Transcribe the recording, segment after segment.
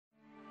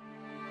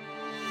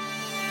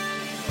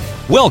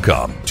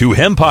Welcome to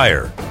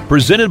Hempire,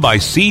 presented by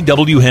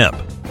CW Hemp,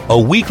 a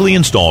weekly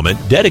installment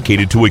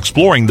dedicated to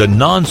exploring the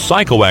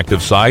non-psychoactive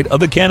side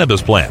of the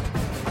cannabis plant.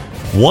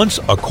 Once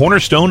a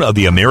cornerstone of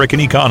the American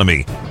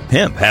economy,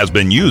 hemp has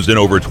been used in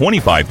over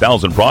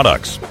 25,000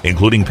 products,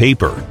 including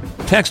paper,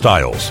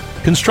 textiles,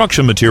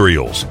 construction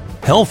materials,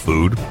 health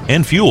food,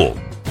 and fuel.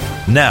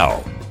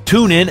 Now,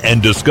 tune in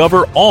and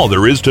discover all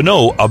there is to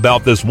know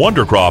about this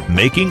wonder crop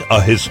making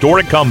a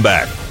historic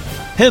comeback.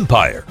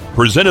 Hempire,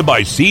 presented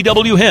by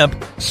CW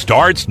Hemp,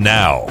 starts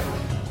now.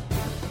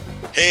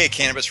 Hey,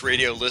 Cannabis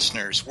Radio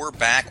listeners, we're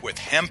back with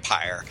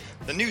Hempire,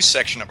 the news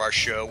section of our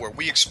show where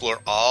we explore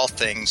all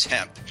things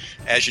hemp.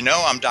 As you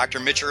know, I'm Dr.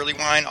 Mitch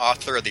Earlywine,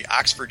 author of the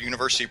Oxford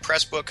University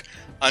Press book,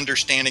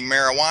 Understanding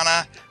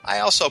Marijuana. I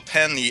also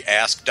pen the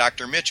Ask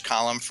Dr. Mitch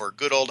column for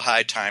Good Old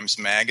High Times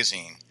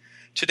magazine.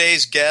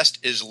 Today's guest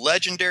is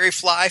legendary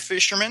fly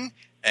fisherman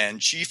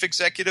and Chief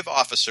Executive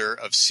Officer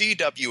of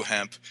CW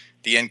Hemp,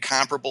 the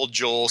incomparable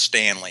Joel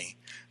Stanley.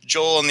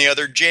 Joel and the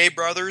other J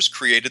brothers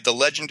created the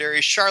legendary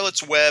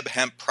Charlotte's Web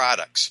hemp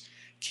products.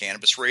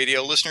 Cannabis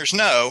Radio listeners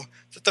know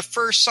that the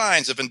first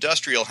signs of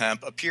industrial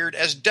hemp appeared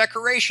as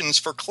decorations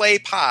for clay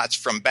pots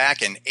from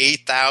back in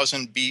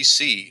 8000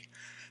 BC.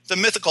 The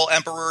mythical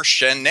emperor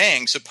Shen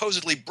Nang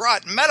supposedly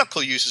brought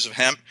medical uses of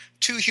hemp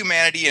to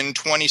humanity in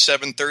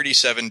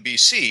 2737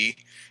 BC,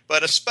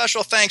 but a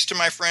special thanks to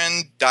my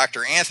friend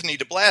Dr. Anthony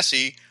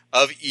DeBlasi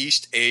of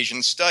East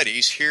Asian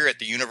Studies here at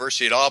the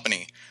University at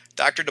Albany.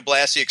 Dr.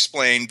 DeBlasi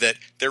explained that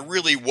there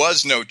really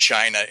was no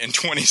China in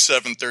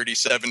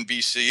 2737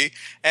 BC,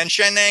 and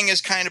Shenang is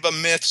kind of a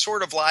myth,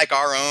 sort of like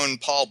our own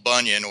Paul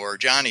Bunyan or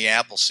Johnny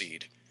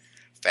Appleseed.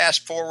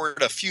 Fast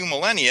forward a few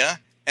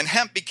millennia, and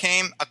hemp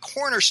became a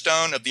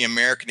cornerstone of the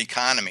American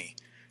economy.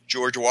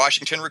 George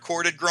Washington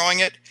recorded growing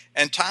it,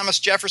 and Thomas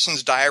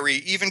Jefferson's diary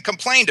even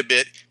complained a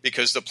bit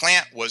because the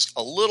plant was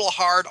a little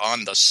hard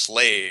on the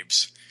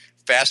slaves.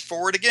 Fast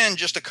forward again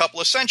just a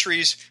couple of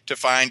centuries to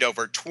find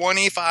over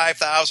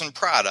 25,000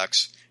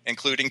 products,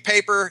 including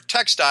paper,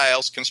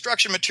 textiles,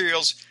 construction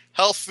materials,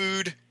 health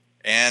food,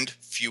 and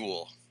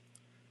fuel.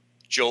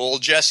 Joel,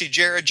 Jesse,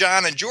 Jared,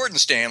 John, and Jordan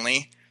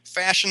Stanley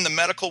fashioned the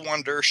medical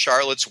wonder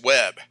Charlotte's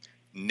Web.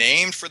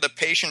 Named for the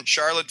patient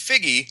Charlotte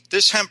Figge,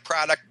 this hemp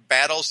product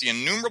battles the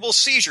innumerable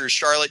seizures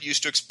Charlotte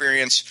used to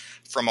experience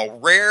from a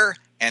rare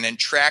and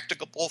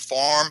intractable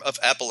form of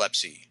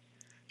epilepsy.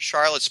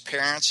 Charlotte's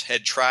parents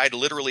had tried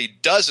literally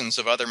dozens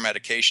of other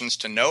medications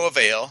to no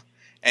avail,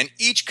 and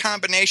each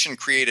combination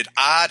created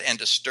odd and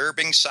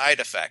disturbing side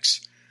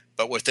effects.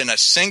 But within a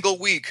single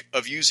week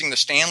of using the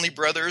Stanley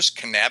Brothers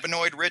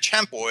cannabinoid-rich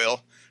hemp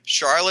oil,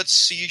 Charlotte's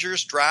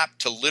seizures dropped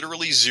to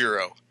literally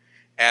zero.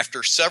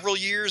 After several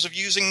years of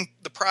using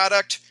the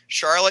product,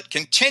 Charlotte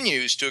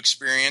continues to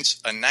experience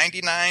a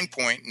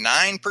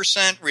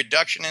 99.9%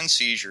 reduction in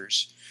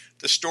seizures.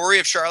 The story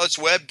of Charlotte's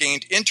Web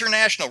gained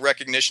international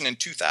recognition in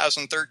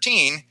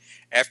 2013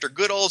 after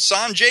good old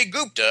Sanjay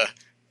Gupta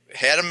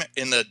had him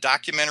in the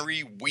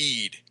documentary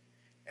Weed.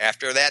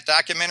 After that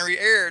documentary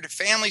aired,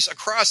 families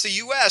across the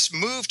U.S.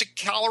 moved to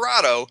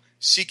Colorado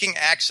seeking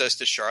access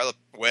to Charlotte's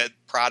Web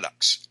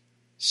products.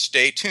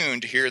 Stay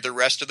tuned to hear the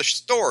rest of the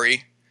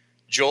story.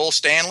 Joel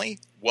Stanley,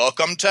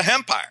 welcome to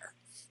Hempire.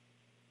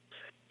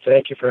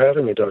 Thank you for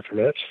having me, Dr.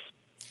 Mitch.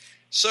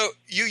 So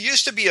you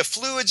used to be a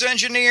fluids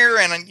engineer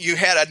and you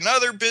had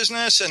another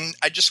business, and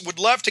I just would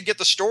love to get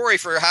the story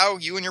for how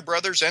you and your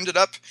brothers ended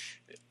up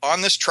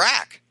on this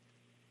track.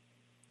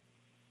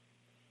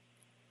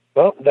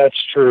 Well,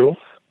 that's true.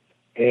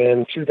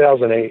 In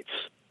 2008,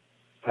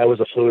 I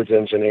was a fluids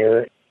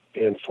engineer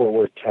in Fort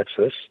Worth,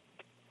 Texas,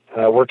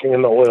 working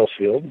in the oil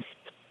field.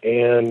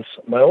 And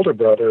my older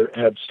brother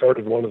had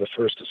started one of the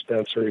first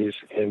dispensaries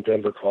in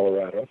Denver,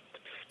 Colorado.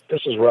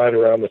 This was right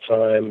around the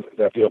time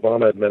that the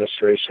Obama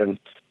administration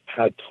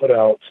had put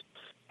out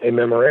a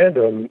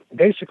memorandum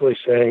basically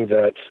saying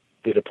that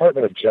the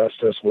Department of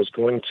Justice was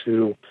going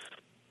to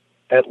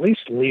at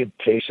least leave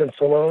patients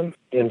alone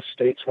in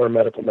states where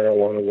medical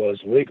marijuana was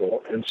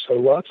legal. And so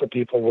lots of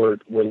people were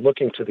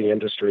looking to the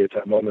industry at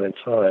that moment in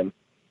time.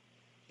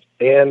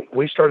 And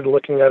we started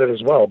looking at it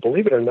as well.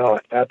 Believe it or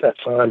not, at that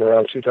time,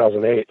 around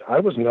 2008, I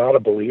was not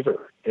a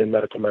believer in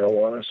medical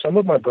marijuana. Some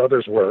of my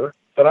brothers were,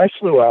 but I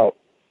flew out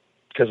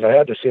because I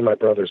had to see my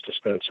brother's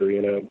dispensary.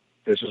 You know,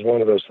 this is one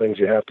of those things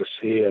you have to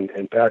see, and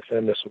back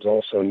then this was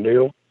also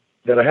new,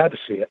 that I had to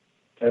see it.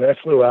 And I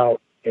flew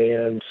out,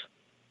 and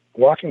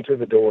walking through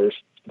the doors,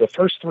 the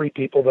first three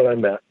people that I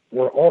met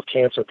were all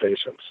cancer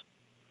patients.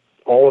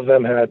 All of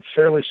them had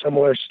fairly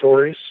similar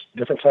stories,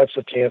 different types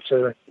of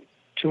cancer,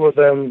 two of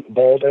them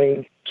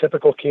balding,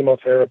 typical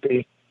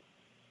chemotherapy.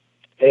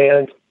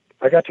 And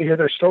I got to hear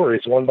their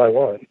stories one by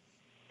one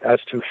as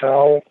to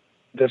how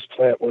this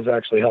plant was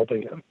actually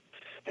helping them.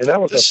 And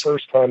that was the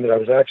first time that I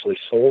was actually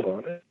sold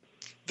on it.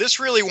 This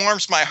really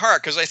warms my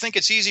heart because I think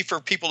it's easy for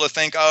people to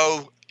think,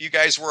 oh, you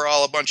guys were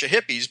all a bunch of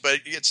hippies,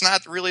 but it's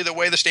not really the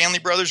way the Stanley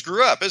Brothers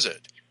grew up, is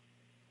it?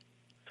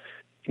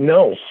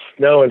 No.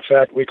 In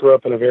fact, we grew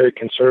up in a very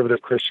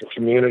conservative Christian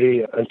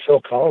community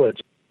until college.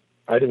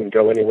 I didn't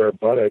go anywhere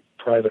but a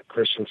private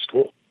Christian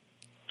school.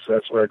 So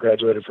that's where I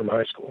graduated from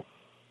high school.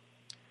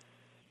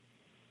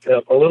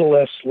 Yeah, a little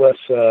less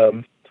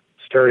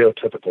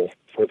stereotypical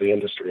for the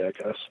industry, I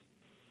guess.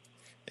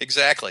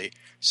 Exactly.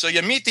 So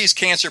you meet these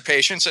cancer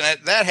patients,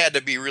 and that had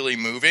to be really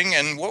moving.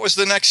 And what was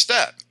the next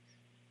step?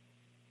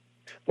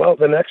 Well,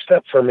 the next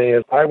step for me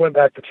is I went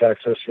back to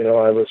Texas. You know,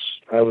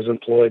 I was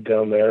employed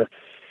down there,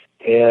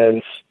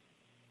 and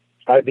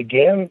I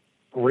began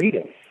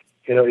reading.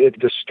 You know, it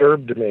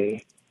disturbed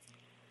me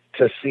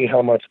to see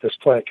how much this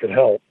plant could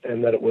help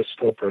and that it was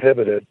still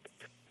prohibited.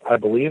 I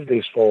believe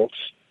these folks,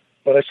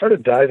 but I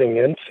started diving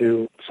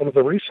into some of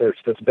the research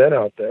that's been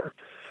out there.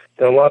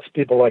 You know, lots of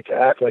people like to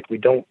act like we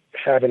don't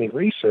have any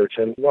research,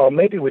 and while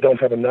maybe we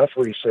don't have enough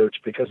research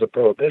because of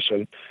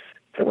prohibition,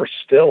 there were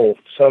still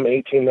some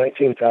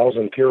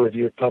 19,000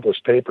 peer-reviewed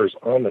published papers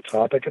on the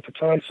topic at the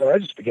time, so I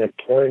just began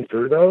pouring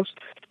through those,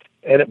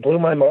 and it blew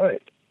my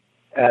mind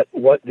at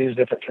what these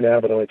different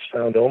cannabinoids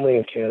found only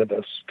in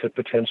cannabis could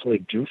potentially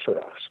do for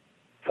us,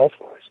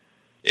 health-wise.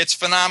 It's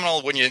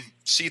phenomenal when you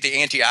see the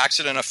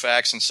antioxidant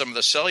effects and some of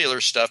the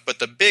cellular stuff, but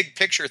the big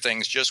picture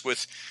things, just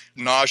with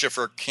nausea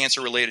for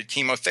cancer-related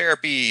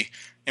chemotherapy,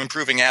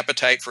 improving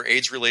appetite for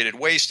AIDS-related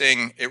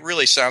wasting, it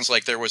really sounds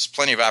like there was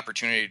plenty of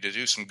opportunity to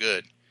do some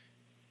good.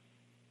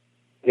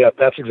 Yeah,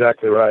 that's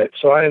exactly right.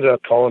 So I ended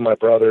up calling my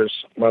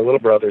little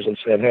brothers, and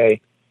saying,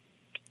 hey,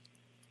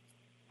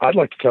 I'd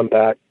like to come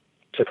back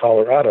to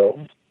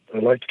Colorado.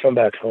 I'd like to come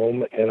back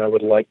home, and I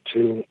would like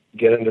to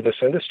get into this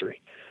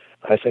industry.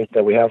 I think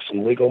that we have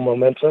some legal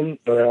momentum,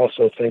 but I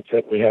also think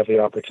that we have the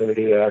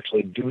opportunity to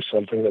actually do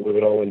something that we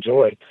would all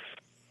enjoy.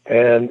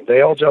 And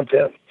they all jumped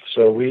in.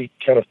 So we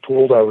kind of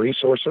pooled our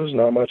resources,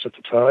 not much at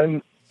the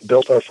time,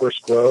 built our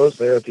first grows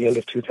there at the end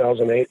of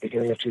 2008,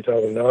 beginning of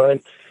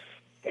 2009,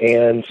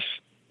 and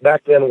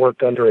back then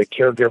worked under a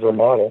caregiver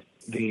model.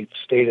 The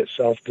state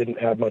itself didn't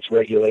have much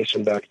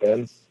regulation back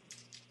then,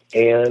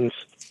 and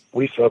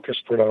we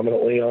focused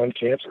predominantly on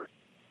cancer.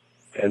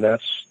 And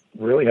that's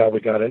really how we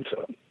got into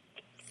it.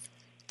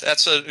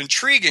 That's an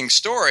intriguing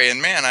story,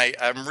 and man,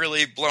 I'm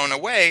really blown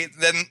away.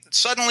 Then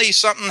suddenly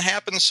something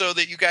happened so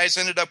that you guys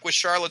ended up with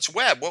Charlotte's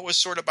Web. What was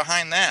sort of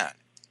behind that?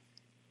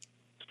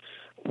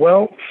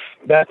 Well,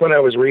 back when I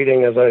was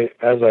reading, as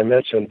I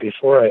mentioned,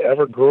 before I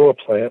ever grew a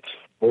plant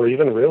or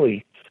even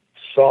really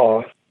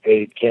saw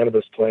a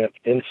cannabis plant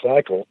in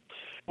cycle,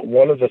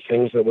 one of the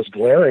things that was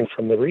glaring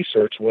from the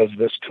research was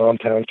this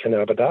compound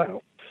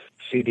cannabidiol,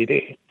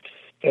 CBD.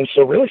 And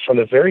so really from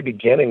the very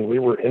beginning, we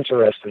were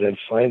interested in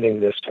finding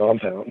this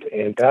compound.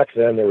 And back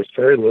then, there was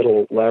very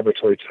little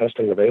laboratory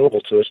testing available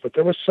to us, but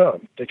there was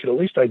some. They could at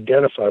least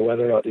identify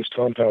whether or not these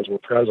compounds were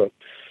present.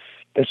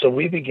 And so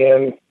we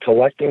began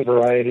collecting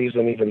varieties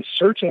and even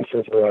searching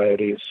for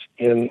varieties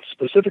in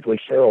specifically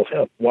feral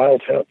hemp,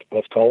 wild hemp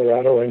of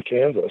Colorado and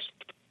Kansas.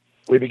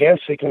 We began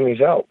seeking these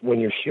out.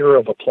 When you hear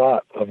of a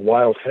plot of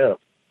wild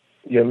hemp,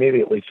 you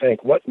immediately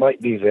think, what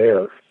might be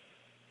there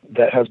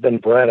that has been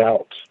bred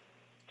out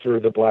through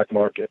the black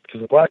market?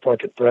 Because the black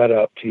market bred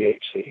up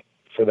THC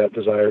for that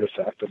desired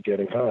effect of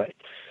getting high.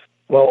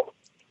 Well,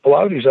 a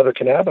lot of these other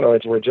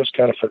cannabinoids were just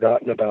kind of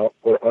forgotten about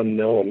or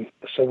unknown.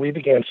 So we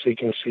began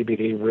seeking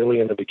CBD really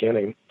in the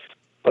beginning.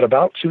 But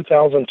about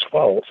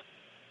 2012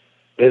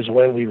 is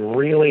when we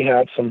really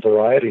had some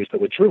varieties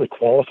that would truly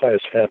qualify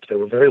as hemp. They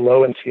were very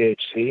low in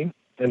THC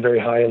and very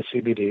high in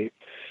CBD.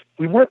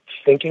 We weren't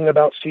thinking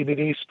about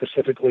CBD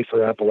specifically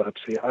for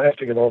epilepsy. I have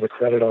to give all the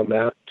credit on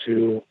that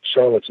to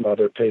Charlotte's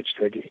mother, Paige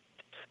Figge.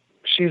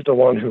 She's the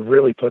one who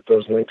really put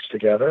those links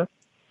together.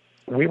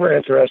 We were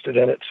interested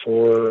in it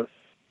for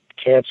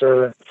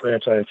cancer, for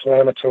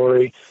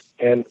anti-inflammatory,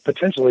 and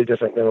potentially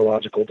different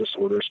neurological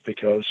disorders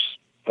because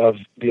of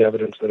the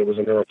evidence that it was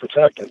a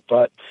neuroprotectant.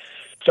 But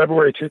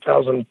February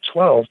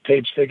 2012,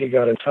 Paige Figge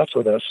got in touch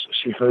with us.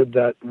 She heard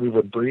that we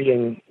were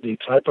breeding the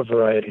type of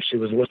variety she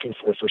was looking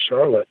for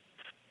Charlotte.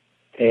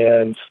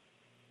 And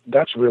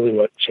that's really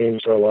what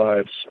changed our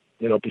lives.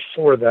 You know,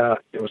 before that,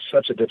 it was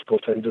such a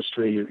difficult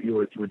industry.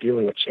 You were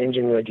dealing with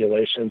changing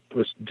regulation. It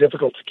was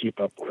difficult to keep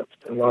up with.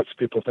 And lots of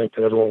people think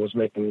that everyone was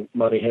making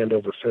money hand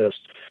over fist.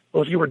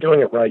 Well, if you were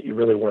doing it right, you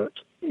really weren't.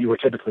 You were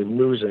typically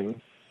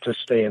losing to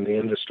stay in the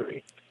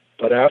industry.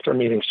 But after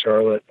meeting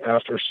Charlotte,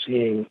 after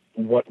seeing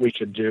what we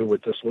could do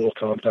with this little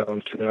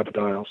compound,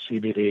 cannabidiol,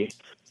 CBD,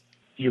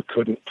 you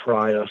couldn't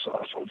pry us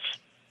off of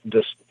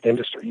this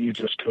industry. You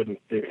just couldn't.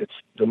 It's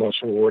the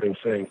most rewarding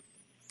thing.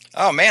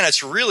 Oh, man,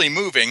 it's really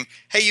moving.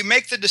 Hey, you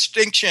make the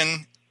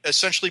distinction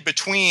essentially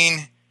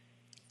between,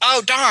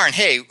 oh, darn,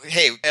 hey,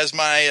 as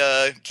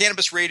my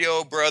Cannabis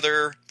Radio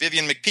brother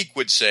Vivian McPeak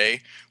would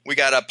say, we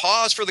got to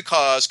pause for the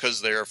cause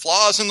because there are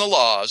flaws in the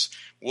laws.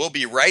 We'll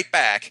be right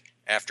back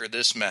after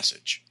this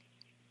message.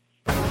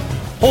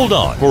 Hold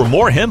on for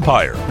more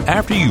Hempire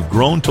after you've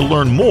grown to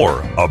learn more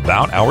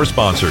about our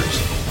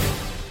sponsors.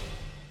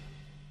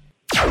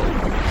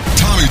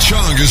 Tommy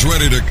Chong is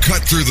ready to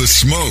cut through the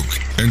smoke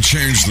and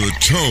change the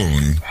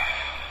tone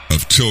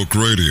of Tilk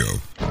Radio.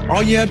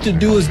 All you have to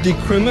do is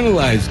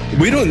decriminalize.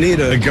 We don't need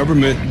a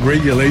government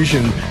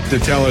regulation to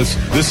tell us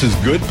this is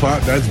good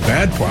pot, that's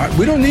bad pot.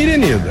 We don't need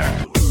any of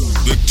that.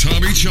 The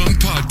Tommy Chong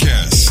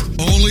Podcast,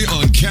 only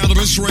on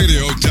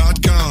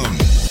CannabisRadio.com.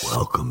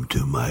 Welcome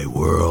to my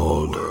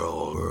world.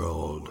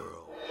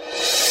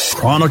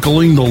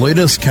 Chronicling the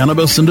latest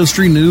cannabis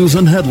industry news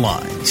and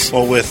headlines.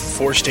 Well, with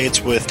 4 states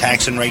with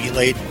tax and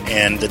regulate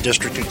and the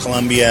District of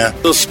Columbia.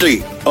 The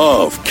state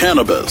of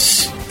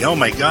cannabis. Oh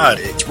my God,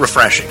 it's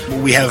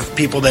refreshing. We have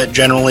people that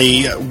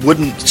generally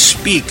wouldn't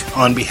speak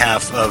on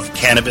behalf of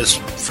cannabis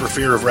for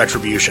fear of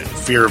retribution,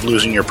 fear of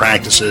losing your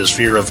practices,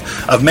 fear of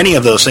many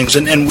of those things,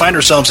 and find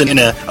ourselves in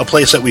a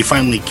place that we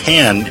finally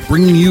can.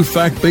 Bringing you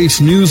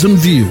fact-based news and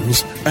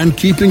views and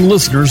keeping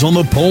listeners on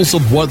the pulse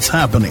of what's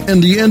happening in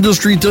the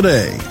industry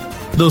today.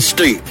 The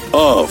state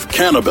of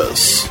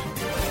cannabis.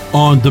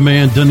 On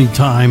demand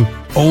anytime,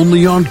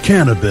 only on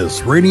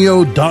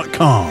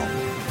CannabisRadio.com.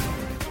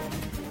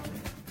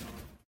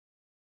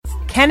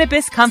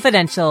 Cannabis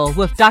Confidential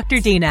with Dr.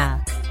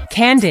 Dina.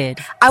 Candid.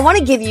 I want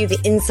to give you the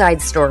inside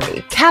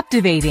story.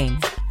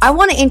 Captivating. I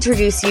want to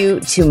introduce you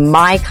to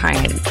my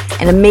kind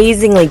and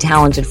amazingly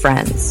talented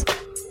friends.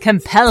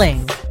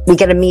 Compelling. We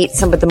get to meet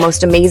some of the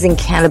most amazing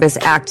cannabis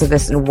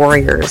activists and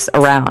warriors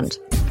around.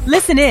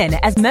 Listen in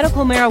as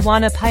medical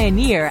marijuana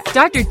pioneer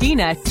Dr.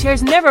 Dina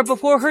shares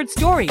never-before-heard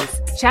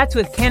stories, chats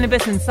with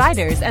cannabis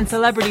insiders and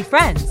celebrity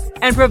friends,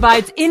 and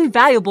provides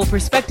invaluable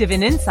perspective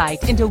and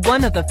insight into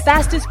one of the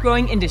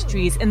fastest-growing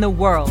industries in the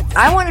world.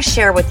 I want to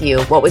share with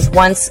you what was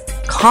once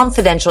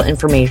confidential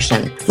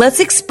information. Let's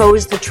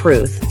expose the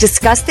truth,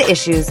 discuss the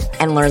issues,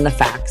 and learn the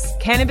facts.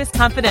 Cannabis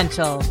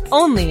Confidential,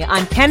 only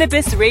on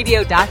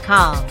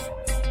CannabisRadio.com.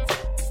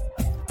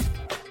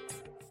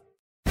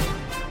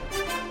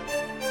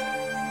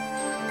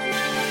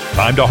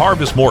 Time to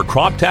harvest more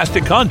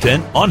crop-tastic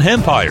content on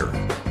Hempire,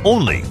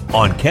 only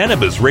on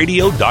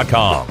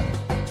CannabisRadio.com.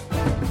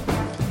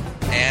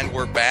 And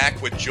we're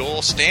back with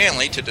Joel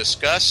Stanley to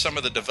discuss some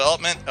of the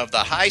development of the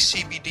high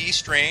CBD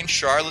strain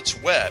Charlotte's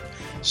Web.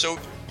 So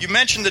you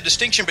mentioned the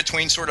distinction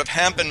between sort of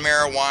hemp and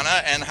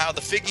marijuana and how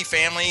the Figgy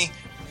family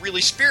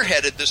really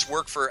spearheaded this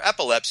work for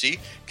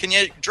epilepsy. Can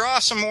you draw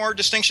some more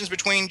distinctions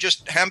between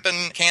just hemp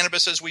and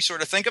cannabis as we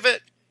sort of think of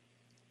it?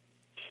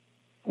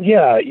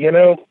 Yeah,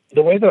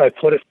 the way that I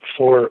put it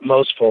for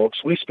most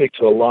folks, we speak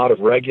to a lot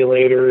of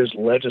regulators,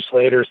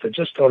 legislators that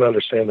just don't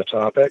understand the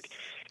topic.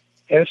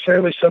 And it's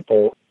fairly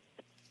simple.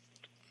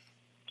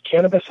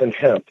 Cannabis and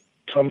hemp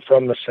come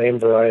from the same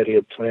variety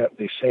of plant,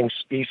 the same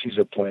species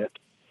of plant.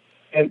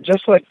 And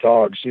just like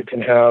dogs, you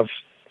can have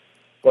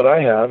what I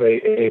have,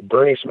 a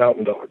Bernese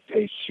Mountain Dog,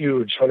 a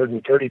huge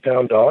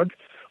 130-pound dog,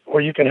 or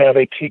you can have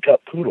a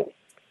teacup poodle.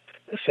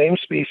 The same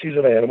species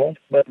of animal,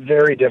 but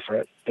very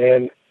different.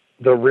 And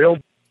the real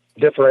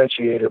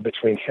differentiator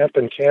between hemp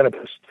and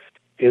cannabis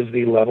is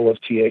the level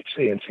of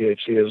THC, and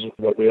THC is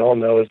what we all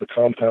know is the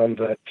compound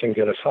that can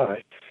get us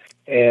high.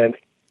 And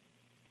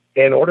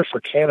in order for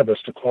cannabis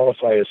to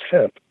qualify as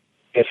hemp,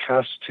 it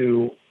has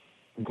to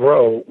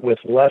grow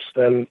with less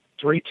than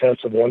 0.3%,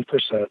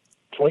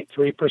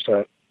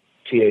 0.3%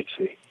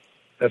 THC.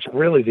 That's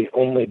really the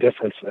only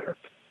difference there.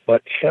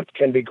 But hemp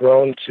can be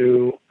grown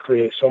to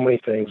create so many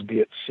things, be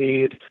it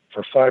seed,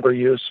 for fiber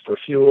use, for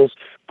fuels,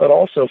 but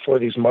also for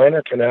these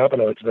minor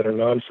cannabinoids that are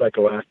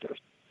non-psychoactive,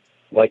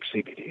 like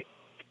CBD.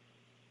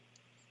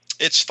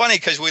 It's funny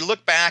because we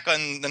look back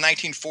on the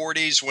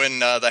 1940s when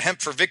the Hemp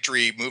for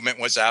Victory movement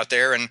was out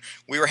there, and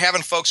we were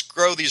having folks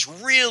grow these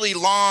really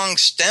long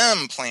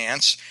stem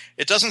plants.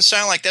 It doesn't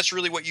sound like that's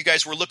really what you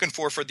guys were looking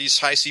for these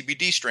high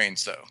CBD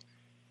strains, though.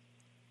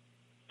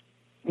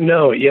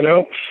 No,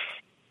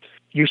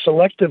 you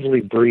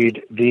selectively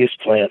breed these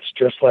plants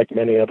just like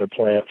many other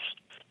plants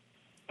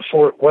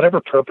for whatever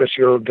purpose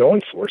you're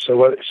going for.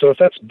 So if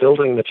that's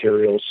building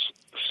materials,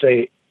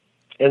 say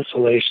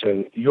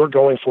insulation, you're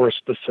going for a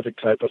specific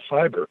type of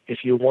fiber.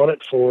 If you want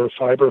it for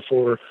fiber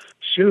for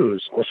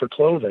shoes or for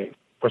clothing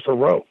or for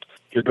rope,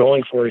 you're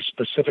going for a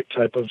specific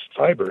type of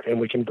fiber, and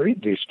we can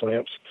breed these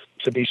plants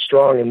to be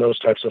strong in those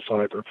types of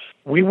fiber.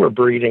 We were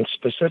breeding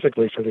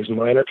specifically for these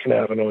minor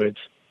cannabinoids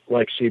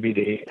like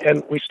CBD,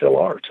 and we still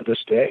are to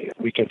this day.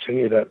 We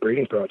continue that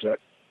breeding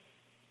project.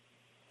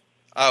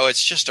 Oh,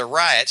 it's just a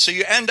riot. So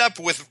you end up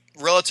with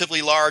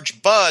relatively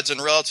large buds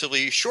and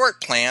relatively short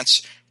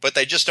plants, but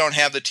they just don't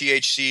have the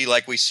THC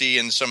like we see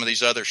in some of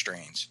these other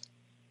strains.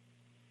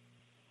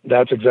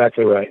 That's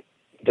exactly right.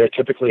 They're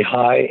typically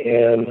high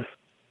in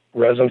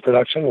resin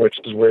production,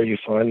 which is where you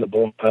find the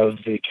bulk of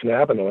the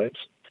cannabinoids.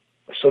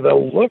 So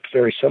they'll look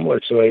very similar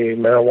to a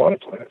marijuana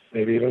plant,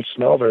 maybe even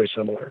smell very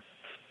similar.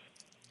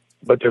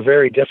 But they're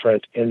very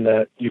different in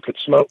that you could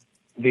smoke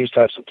these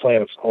types of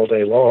plants all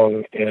day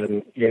long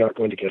and you're not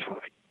going to get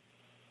high.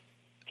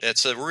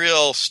 It's a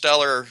real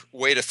stellar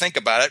way to think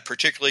about it,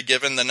 particularly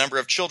given the number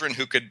of children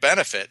who could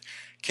benefit.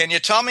 Can you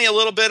tell me a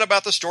little bit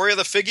about the story of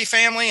the Figgy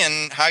family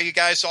and how you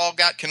guys all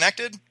got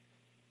connected?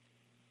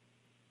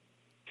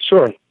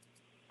 Sure.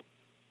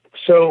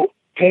 So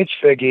Paige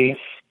Figgy,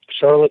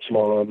 Charlotte's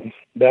mom,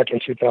 back in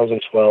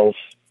 2012,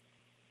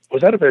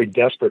 was at a very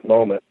desperate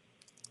moment.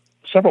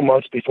 Several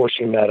months before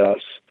she met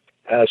us,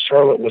 as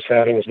Charlotte was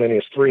having as many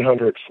as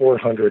 300,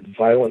 400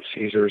 violent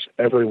seizures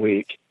every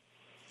week,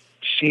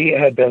 she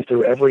had been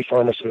through every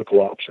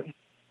pharmaceutical option.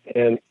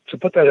 And to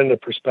put that into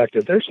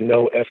perspective, there's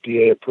no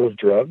FDA-approved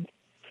drug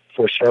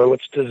for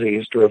Charlotte's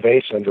disease,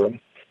 Dravet syndrome,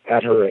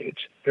 at her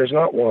age. There's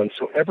not one.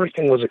 So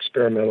everything was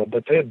experimental,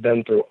 but they had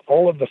been through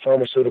all of the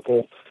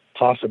pharmaceutical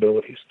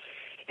possibilities,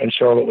 and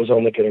Charlotte was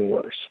only getting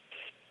worse.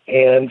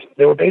 And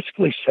they were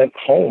basically sent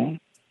home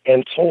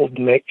and told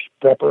to make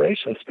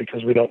preparations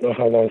because we don't know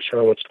how long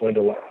Charlotte's going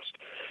to last.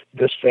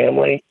 This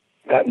family,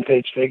 Pat and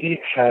Paige Figge,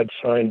 had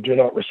signed do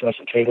not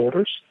resuscitate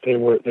orders. They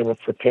were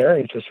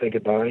preparing to say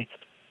goodbye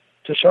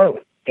to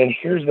Charlotte. And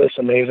here's this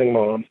amazing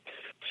mom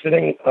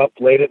sitting up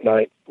late at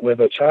night with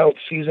a child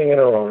seizing in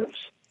her arms,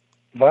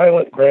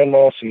 violent grand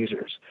mal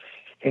seizures.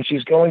 And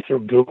she's going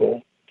through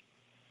Google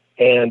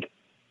and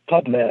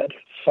PubMed,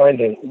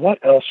 finding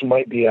what else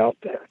might be out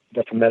there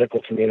that the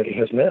medical community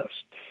has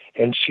missed.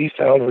 And she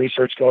found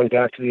research going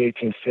back to the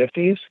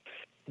 1850s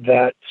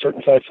that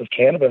certain types of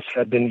cannabis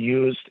had been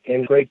used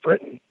in Great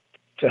Britain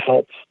to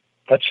help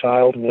a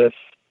child with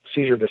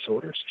seizure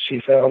disorders. She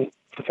found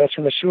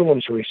Professor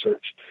Meshulam's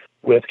research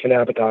with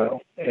cannabidiol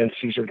and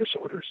seizure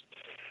disorders.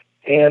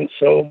 And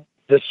so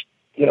this,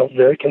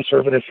 very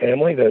conservative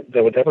family that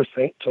would never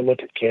think to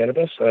look at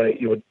cannabis,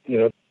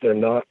 they're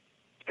not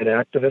an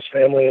activist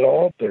family at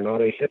all. They're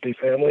not a hippie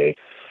family,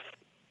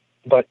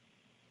 but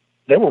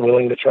they were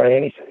willing to try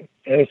anything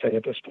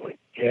at this point.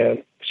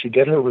 And she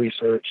did her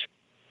research,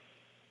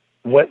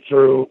 went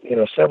through,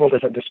 several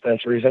different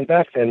dispensaries. And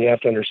back then, you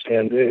have to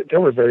understand,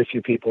 there were very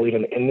few people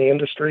even in the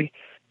industry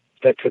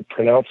that could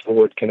pronounce the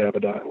word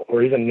cannabidiol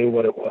or even knew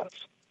what it was.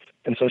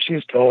 And so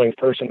she's going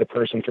person to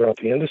person throughout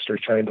the industry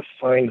trying to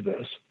find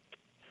this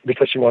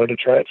because she wanted to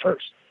try it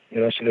first. She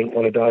didn't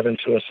want to dive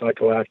into a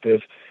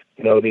psychoactive,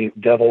 the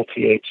devil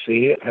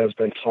THC. It has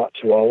been taught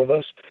to all of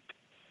us.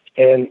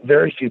 And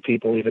very few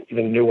people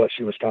even knew what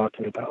she was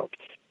talking about.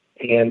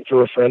 And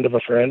through a friend of a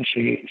friend,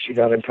 she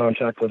got in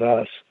contact with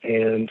us.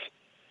 And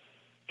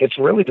it's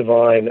really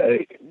divine.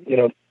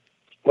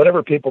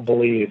 Whatever people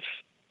believe,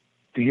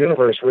 the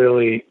universe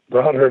really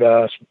brought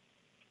us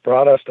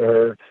to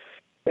her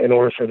in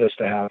order for this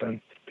to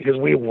happen. Because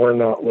we were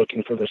not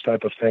looking for this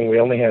type of thing. We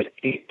only had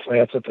 8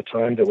 plants at the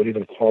time that would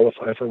even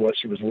qualify for what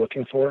she was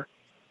looking for.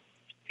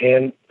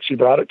 And she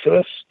brought it to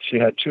us. She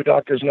had 2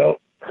 doctors' note.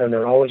 Her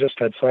neurologist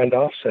had signed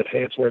off, said,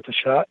 hey, it's worth a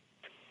shot.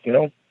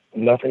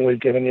 Nothing we've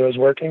given you is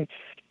working.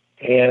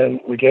 And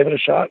we gave it a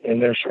shot,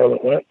 and there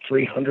Charlotte went,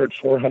 300,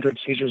 400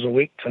 seizures a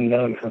week to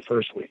none her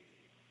first week.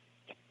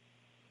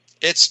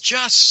 It's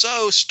just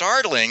so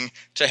startling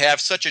to have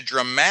such a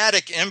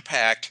dramatic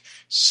impact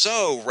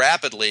so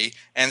rapidly,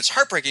 and it's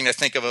heartbreaking to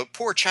think of a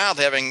poor child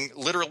having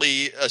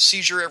literally a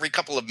seizure every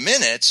couple of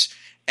minutes,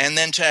 and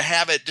then to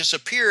have it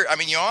disappear. I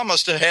mean, you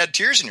almost have had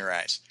tears in your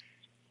eyes.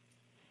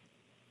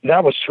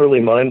 That was truly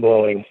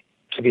mind-blowing,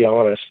 to be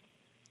honest.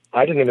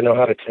 I didn't even know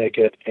how to take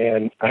it,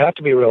 and I have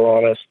to be real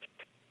honest.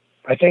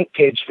 I think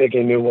Paige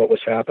Figge knew what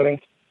was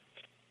happening.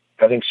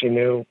 I think she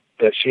knew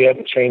that she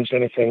hadn't changed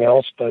anything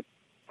else, but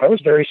I was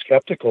very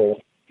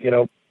skeptical.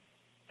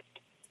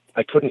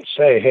 I couldn't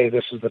say, hey,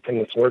 this is the thing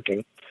that's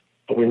working,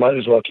 but we might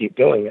as well keep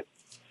doing it.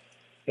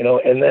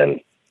 And then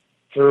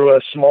through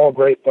a small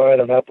grapevine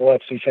of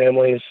epilepsy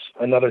families,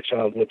 another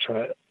child would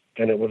try it,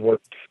 and it would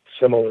work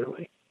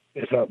similarly,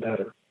 if not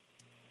better.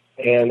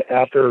 And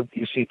after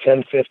you see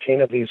 10,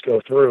 15 of these go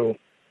through,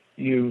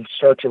 you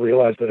start to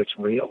realize that it's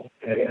real.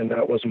 And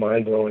that was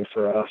mind-blowing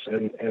for us.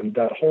 And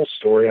that whole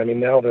story, I mean,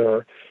 now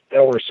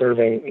we're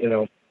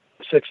serving,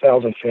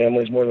 6,000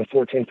 families, more than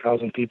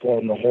 14,000 people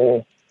on the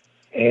whole.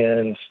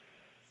 And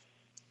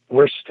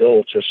we're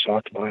still just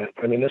shocked by it.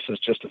 I mean, this is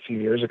just a few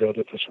years ago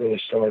that this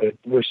really started.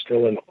 We're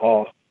still in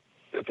awe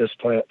that this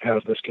plant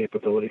has this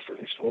capability for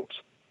these folks.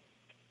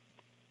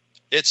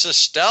 It's a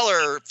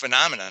stellar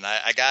phenomenon,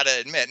 I got to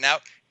admit. Now,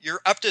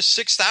 you're up to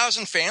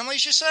 6,000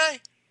 families, you say?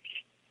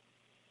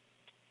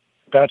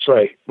 That's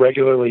right,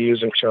 regularly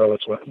using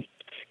Charlotte's Web.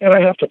 And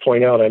I have to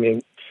point out, I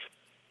mean,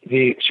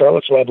 the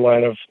Charlotte's Web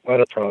line of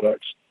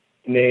products,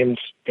 named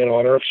in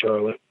honor of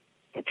Charlotte,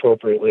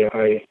 appropriately,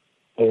 I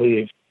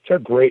believe, they're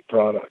great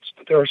products.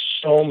 But there are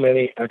so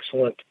many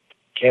excellent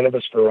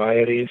cannabis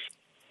varieties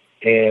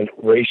and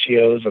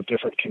ratios of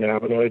different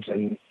cannabinoids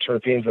and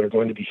terpenes that are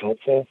going to be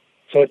helpful.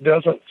 So it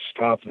doesn't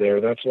stop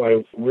there. That's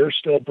why we're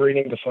still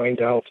breeding to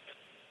find out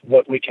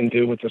what we can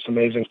do with this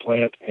amazing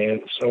plant,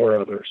 and so are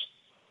others.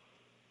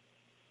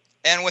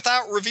 And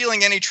without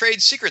revealing any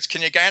trade secrets,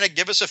 can you kind of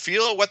give us a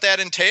feel of what that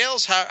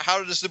entails?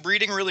 How does the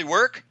breeding really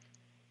work?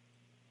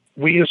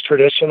 We use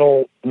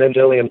traditional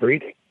Mendelian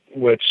breeding,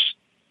 which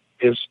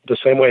is the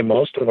same way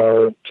most of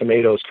our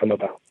tomatoes come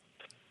about.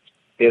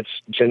 It's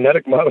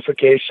genetic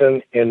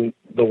modification in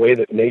the way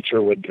that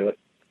nature would do it,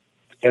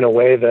 in a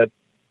way that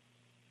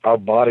our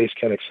bodies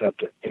can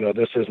accept it.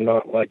 This is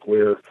not like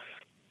we're,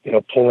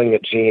 pulling a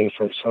gene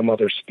from some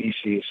other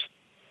species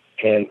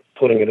and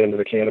putting it into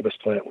the cannabis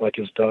plant like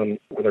is done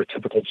with our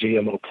typical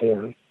GMO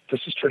corn. This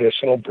is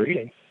traditional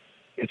breeding.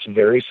 It's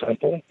very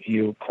simple.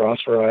 You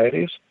cross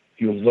varieties,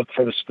 you look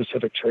for the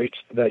specific traits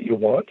that you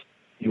want,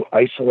 you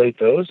isolate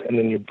those, and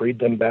then you breed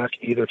them back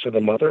either to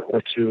the mother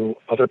or to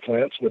other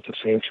plants with the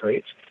same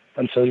traits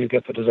until you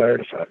get the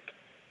desired effect.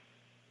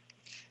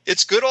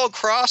 It's good old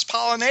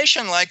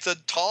cross-pollination like the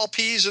tall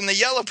peas and the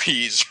yellow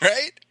peas,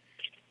 right?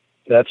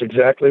 That's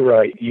exactly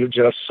right. You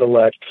just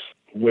select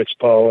which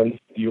pollen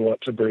you want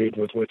to breed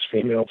with which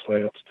female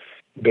plants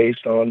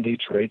based on the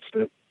traits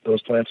that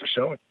those plants are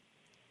showing.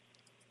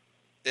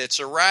 It's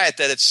a riot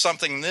that it's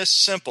something this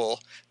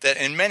simple that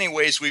in many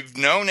ways we've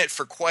known it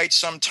for quite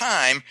some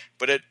time,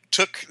 but it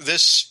took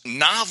this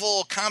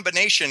novel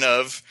combination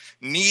of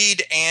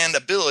need and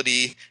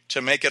ability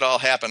to make it all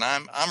happen.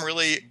 I'm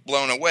really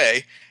blown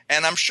away,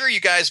 and I'm sure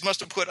you guys must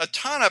have put a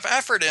ton of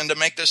effort in to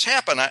make this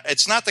happen.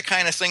 It's not the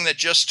kind of thing that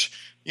just,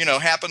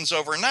 happens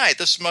overnight.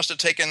 This must have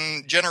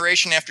taken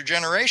generation after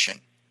generation.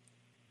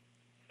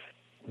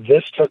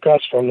 This took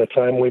us from the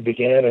time we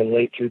began in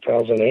late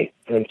 2008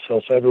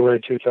 until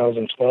February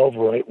 2012,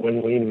 right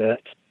when we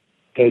met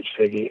Paige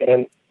Figge.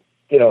 And,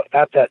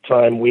 at that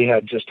time, we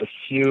had just a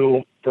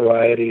few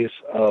varieties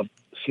of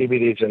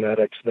CBD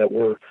genetics that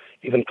were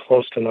even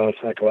close to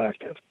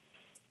non-psychoactive.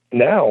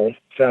 Now,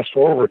 fast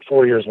forward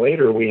 4 years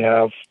later, we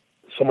have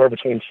somewhere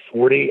between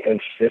 40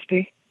 and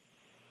 50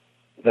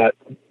 that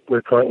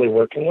we're currently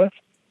working with.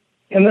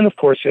 And then, of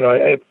course,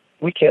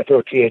 we can't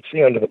throw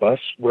THC under the bus.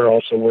 We're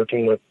also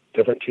working with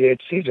different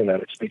THC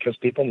genetics because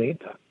people need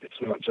that. It's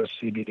not just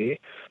CBD.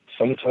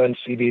 Sometimes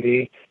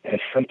CBD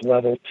and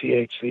hemp-level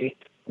THC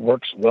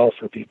works well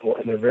for people,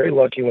 and they're very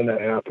lucky when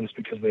that happens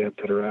because they have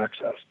better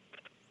access.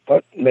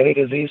 But many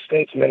disease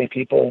states, many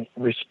people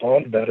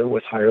respond better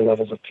with higher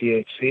levels of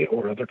THC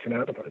or other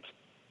cannabinoids.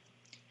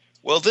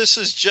 Well, this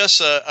is just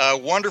a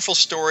wonderful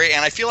story,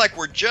 and I feel like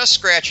we're just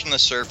scratching the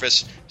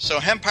surface. So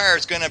Hempire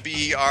is going to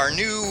be our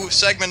new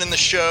segment in the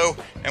show,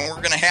 and we're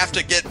going to have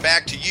to get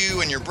back to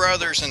you and your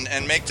brothers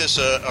and make this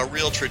a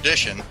real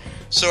tradition.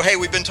 So, hey,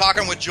 we've been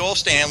talking with Joel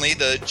Stanley,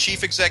 the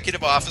Chief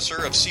Executive Officer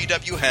of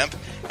CW Hemp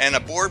and a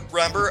board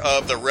member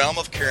of the Realm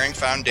of Caring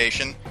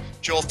Foundation.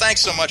 Joel,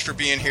 thanks so much for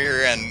being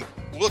here, and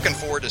looking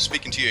forward to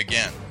speaking to you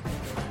again.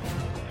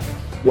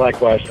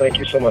 Likewise. Thank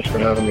you so much for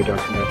having me,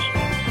 Dr.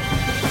 Mitch.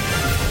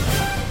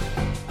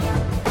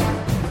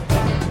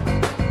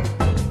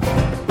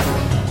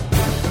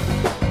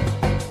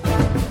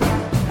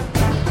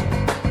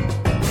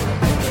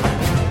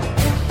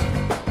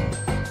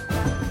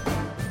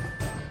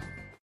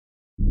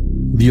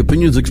 The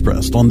opinions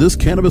expressed on this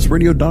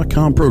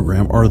CannabisRadio.com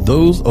program are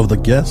those of the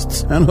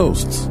guests and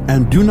hosts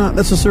and do not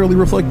necessarily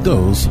reflect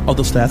those of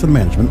the staff and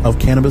management of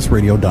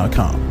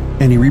CannabisRadio.com.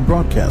 Any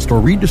rebroadcast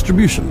or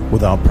redistribution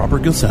without proper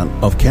consent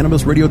of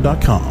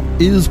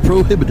CannabisRadio.com is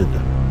prohibited.